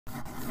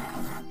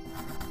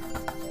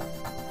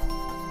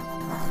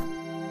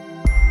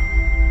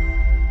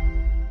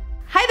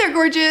Hi there,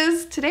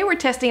 gorgeous! Today we're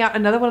testing out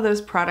another one of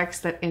those products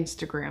that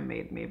Instagram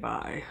made me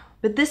buy.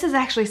 But this is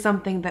actually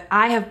something that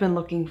I have been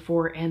looking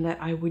for and that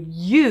I would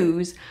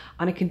use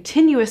on a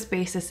continuous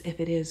basis if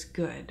it is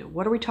good.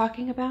 What are we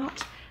talking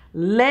about?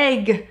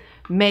 Leg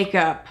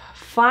makeup.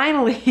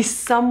 Finally,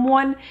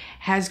 someone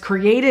has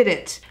created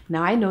it.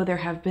 Now, I know there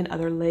have been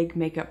other leg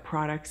makeup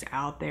products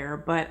out there,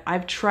 but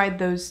I've tried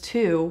those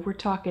too. We're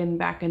talking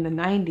back in the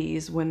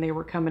 90s when they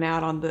were coming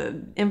out on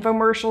the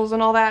infomercials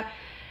and all that.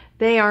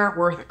 They aren't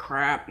worth a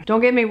crap.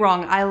 Don't get me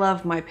wrong, I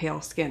love my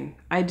pale skin.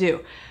 I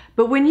do.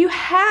 But when you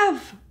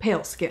have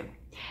pale skin,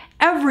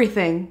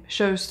 everything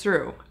shows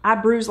through. I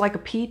bruise like a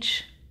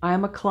peach. I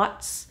am a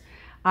klutz.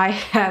 I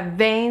have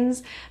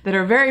veins that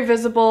are very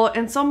visible,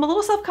 and so I'm a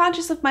little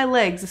self-conscious of my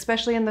legs,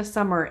 especially in the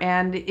summer,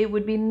 and it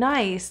would be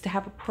nice to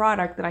have a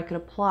product that I could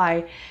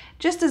apply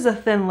just as a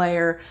thin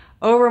layer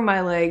over my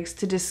legs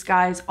to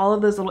disguise all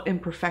of those little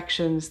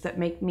imperfections that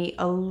make me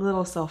a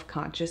little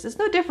self-conscious. It's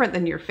no different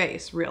than your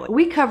face, really.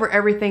 We cover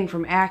everything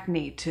from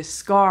acne to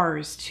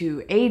scars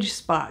to age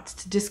spots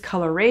to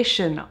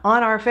discoloration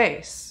on our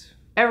face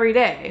every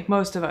day,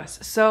 most of us.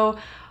 So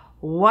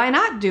why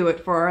not do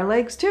it for our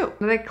legs too?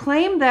 They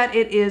claim that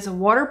it is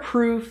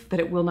waterproof, that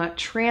it will not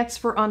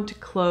transfer onto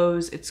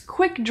clothes. It's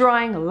quick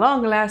drying,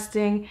 long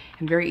lasting,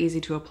 and very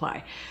easy to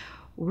apply.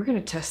 We're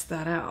gonna test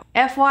that out.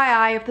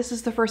 FYI, if this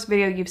is the first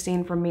video you've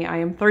seen from me, I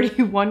am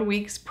 31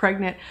 weeks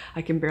pregnant.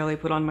 I can barely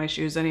put on my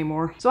shoes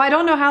anymore. So I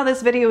don't know how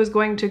this video is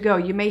going to go.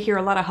 You may hear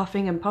a lot of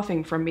huffing and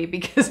puffing from me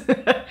because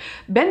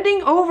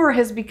bending over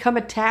has become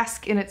a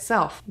task in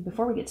itself.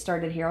 Before we get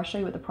started here, I'll show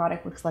you what the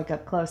product looks like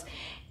up close.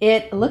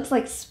 It looks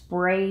like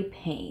spray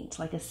paint,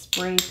 like a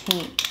spray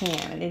paint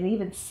can, and it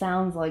even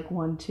sounds like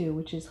one too,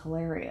 which is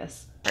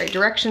hilarious. All right,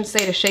 directions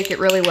say to shake it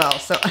really well,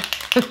 so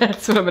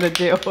that's what I'm gonna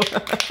do.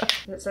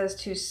 It says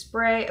to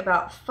spray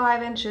about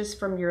 5 inches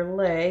from your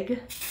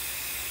leg.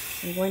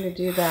 I'm going to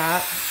do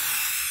that.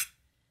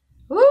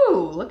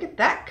 Ooh, look at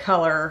that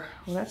color.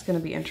 Well, that's gonna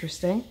be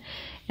interesting.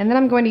 And then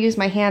I'm going to use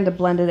my hand to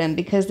blend it in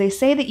because they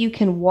say that you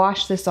can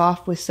wash this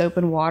off with soap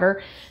and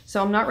water,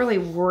 so I'm not really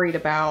worried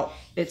about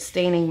it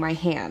staining my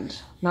hand,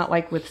 not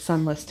like with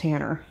Sunless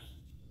Tanner.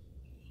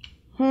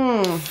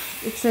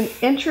 It's an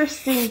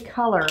interesting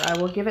color, I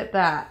will give it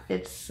that.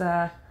 It's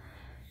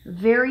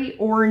very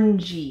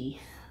orangey.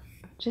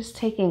 Just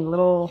taking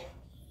little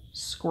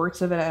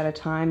squirts of it at a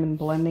time and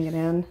blending it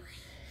in.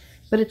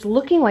 But it's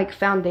looking like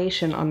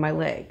foundation on my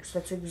legs.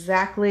 That's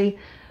exactly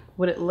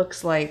what it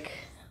looks like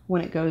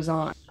when it goes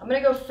on. I'm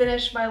gonna go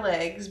finish my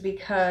legs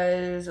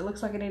because it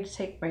looks like I need to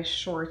take my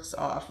shorts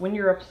off. When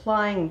you're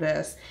applying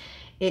this,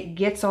 it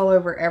gets all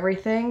over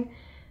everything.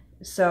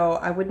 So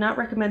I would not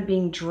recommend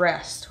being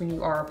dressed when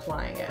you are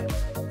applying it.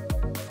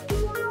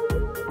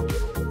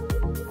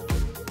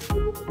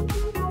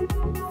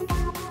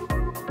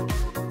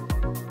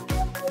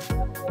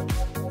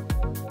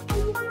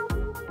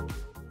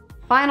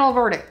 Final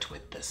verdict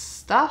with this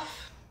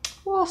stuff.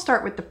 We'll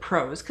start with the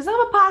pros because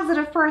I'm a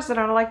positive person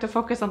and I like to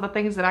focus on the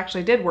things that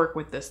actually did work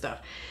with this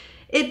stuff.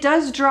 It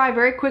does dry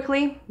very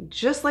quickly,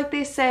 just like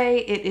they say.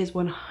 It is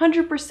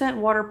 100%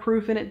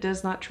 waterproof and it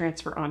does not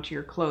transfer onto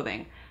your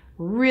clothing.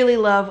 Really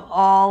love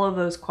all of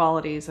those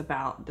qualities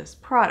about this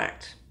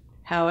product.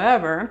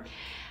 However,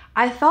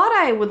 I thought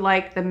I would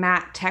like the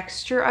matte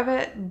texture of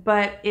it,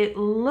 but it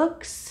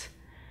looks,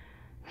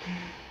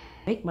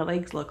 make my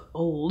legs look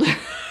old.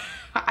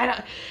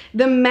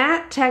 The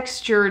matte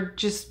texture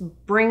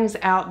just brings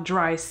out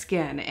dry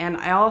skin. And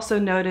I also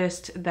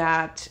noticed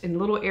that in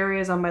little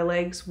areas on my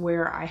legs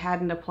where I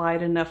hadn't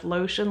applied enough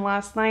lotion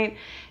last night,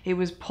 it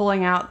was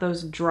pulling out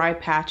those dry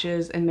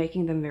patches and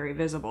making them very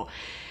visible.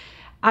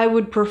 I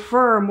would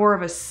prefer more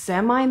of a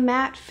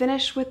semi-matte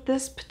finish with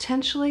this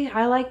potentially.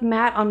 I like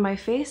matte on my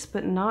face,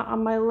 but not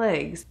on my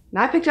legs.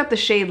 Now I picked up the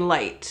shade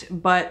Light,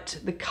 but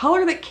the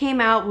color that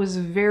came out was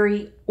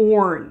very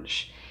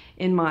orange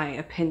in my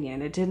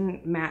opinion. It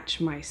didn't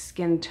match my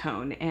skin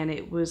tone and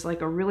it was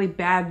like a really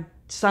bad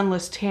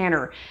Sunless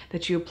Tanner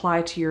that you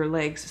apply to your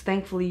legs.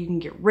 Thankfully you can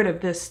get rid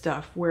of this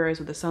stuff, whereas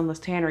with a Sunless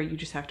Tanner you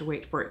just have to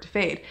wait for it to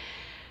fade.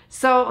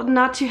 So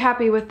not too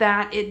happy with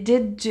that. It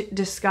did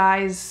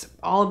disguise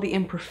all of the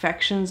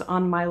imperfections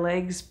on my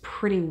legs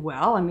pretty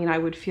well. I mean, I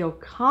would feel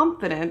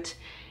confident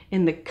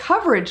in the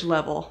coverage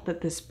level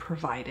that this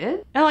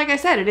provided. And like I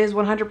said, it is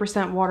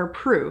 100%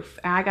 waterproof.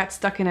 I got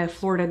stuck in a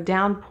Florida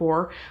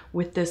downpour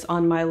with this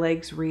on my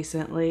legs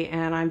recently,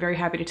 and I'm very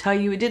happy to tell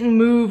you it didn't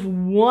move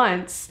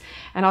once.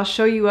 And I'll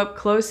show you up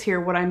close here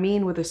what I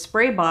mean with a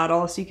spray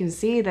bottle so you can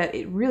see that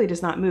it really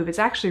does not move. It's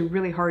actually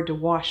really hard to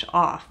wash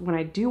off. When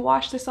I do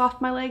wash this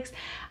off my legs,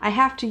 I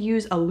have to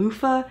use a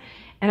loofah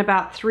and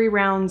about 3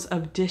 rounds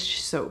of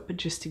dish soap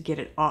just to get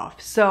it off.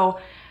 So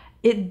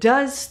it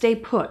does stay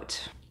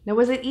put. Now,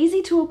 was it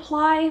easy to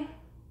apply?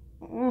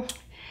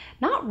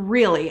 Not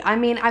really. I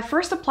mean, I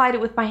first applied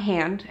it with my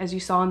hand, as you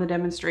saw in the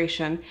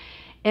demonstration,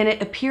 and it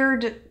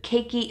appeared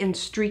cakey and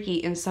streaky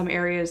in some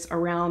areas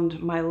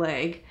around my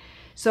leg.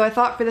 So I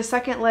thought for the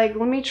second leg,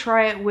 let me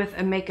try it with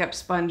a makeup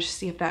sponge,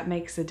 see if that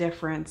makes a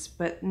difference.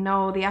 But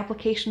no, the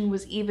application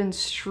was even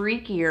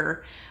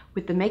streakier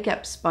with the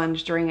makeup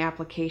sponge during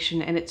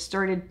application, and it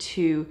started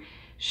to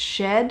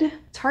shed.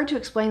 It's hard to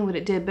explain what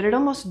it did, but it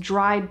almost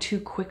dried too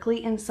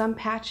quickly in some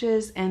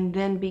patches and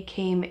then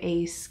became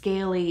a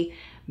scaly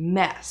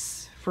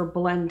mess for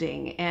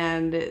blending,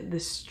 and the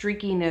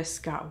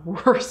streakiness got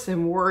worse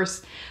and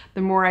worse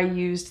the more I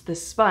used the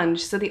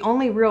sponge. So the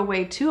only real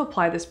way to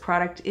apply this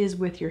product is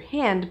with your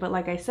hand, but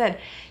like I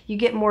said, you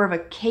get more of a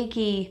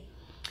cakey,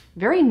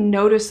 very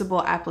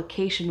noticeable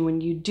application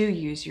when you do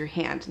use your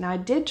hand. Now I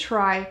did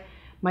try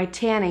my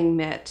tanning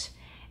mitt,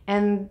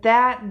 and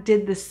that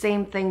did the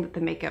same thing that the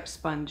makeup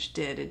sponge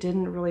did. It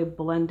didn't really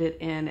blend it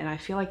in, and I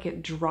feel like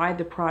it dried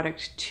the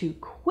product too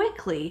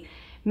quickly,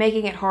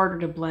 making it harder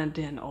to blend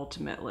in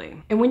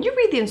ultimately. And when you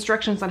read the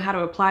instructions on how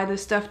to apply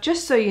this stuff,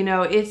 just so you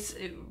know, it's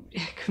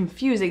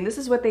confusing. This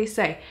is what they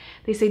say.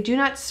 They say, do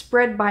not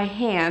spread by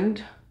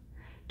hand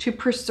to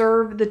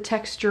preserve the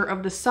texture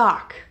of the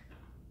sock.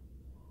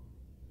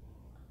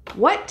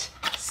 What?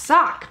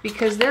 Sock?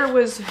 Because there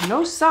was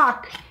no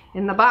sock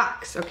in the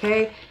box,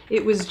 okay?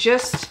 It was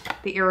just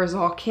the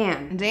aerosol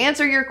can. And to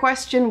answer your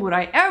question, would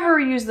I ever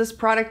use this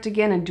product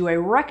again and do I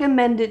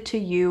recommend it to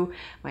you?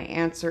 My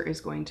answer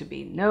is going to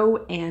be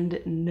no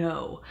and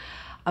no.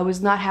 I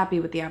was not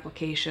happy with the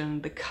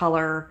application, the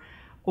color,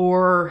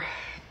 or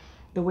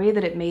the way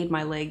that it made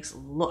my legs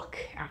look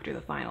after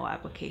the final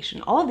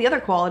application. All of the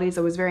other qualities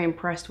I was very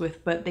impressed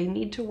with, but they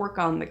need to work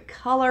on the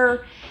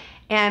color.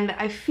 And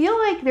I feel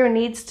like there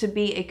needs to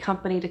be a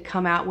company to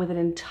come out with an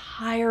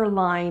entire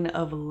line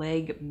of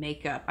leg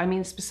makeup. I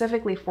mean,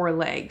 specifically for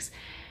legs.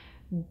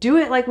 Do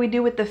it like we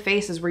do with the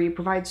faces, where you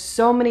provide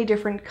so many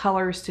different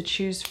colors to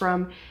choose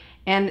from,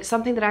 and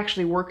something that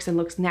actually works and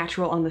looks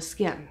natural on the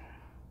skin.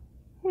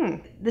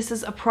 This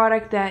is a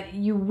product that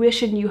you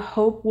wish and you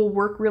hope will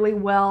work really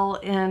well,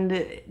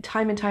 and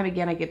time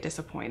again I get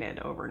disappointed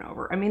over and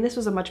over. I mean, this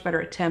was a much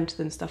better attempt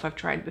than stuff I've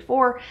tried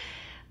before,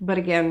 but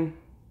again,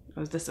 I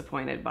was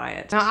disappointed by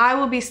it. Now I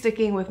will be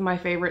sticking with my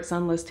favorite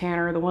sunless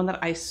tanner. The one that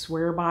I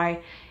swear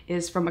by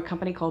is from a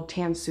company called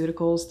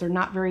Tanceuticals. They're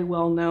not very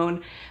well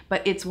known,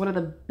 but it's one of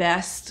the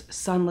best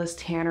sunless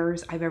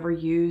tanners I've ever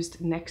used,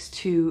 next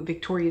to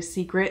Victoria's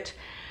Secret.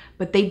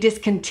 But they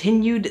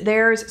discontinued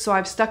theirs, so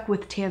I've stuck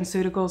with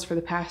Tanceuticals for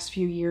the past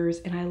few years,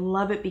 and I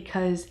love it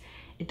because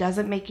it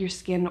doesn't make your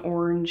skin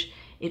orange.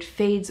 It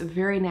fades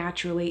very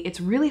naturally.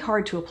 It's really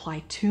hard to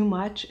apply too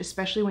much,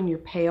 especially when you're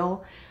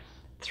pale.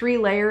 3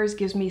 layers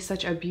gives me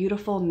such a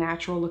beautiful,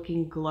 natural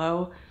looking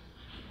glow.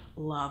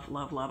 Love,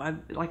 love, love.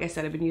 Like I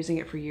said, I've been using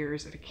it for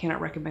years, and I cannot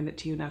recommend it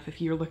to you enough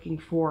if you're looking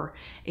for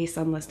a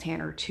sunless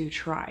tanner to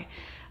try.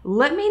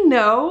 Let me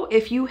know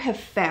if you have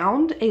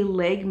found a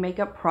leg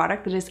makeup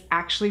product that is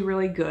actually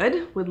really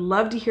good. Would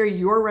love to hear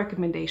your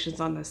recommendations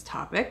on this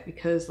topic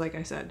because, like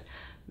I said,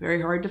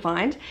 very hard to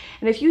find.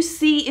 And if you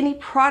see any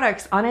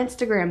products on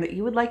Instagram that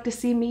you would like to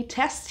see me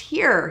test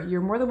here,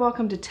 you're more than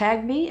welcome to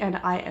tag me, and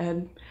I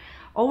am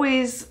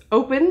always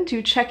open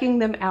to checking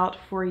them out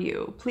for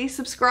you. Please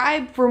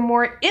subscribe for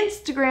more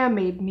Instagram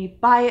made me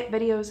buy it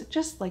videos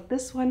just like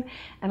this one,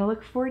 and I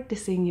look forward to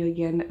seeing you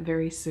again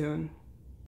very soon.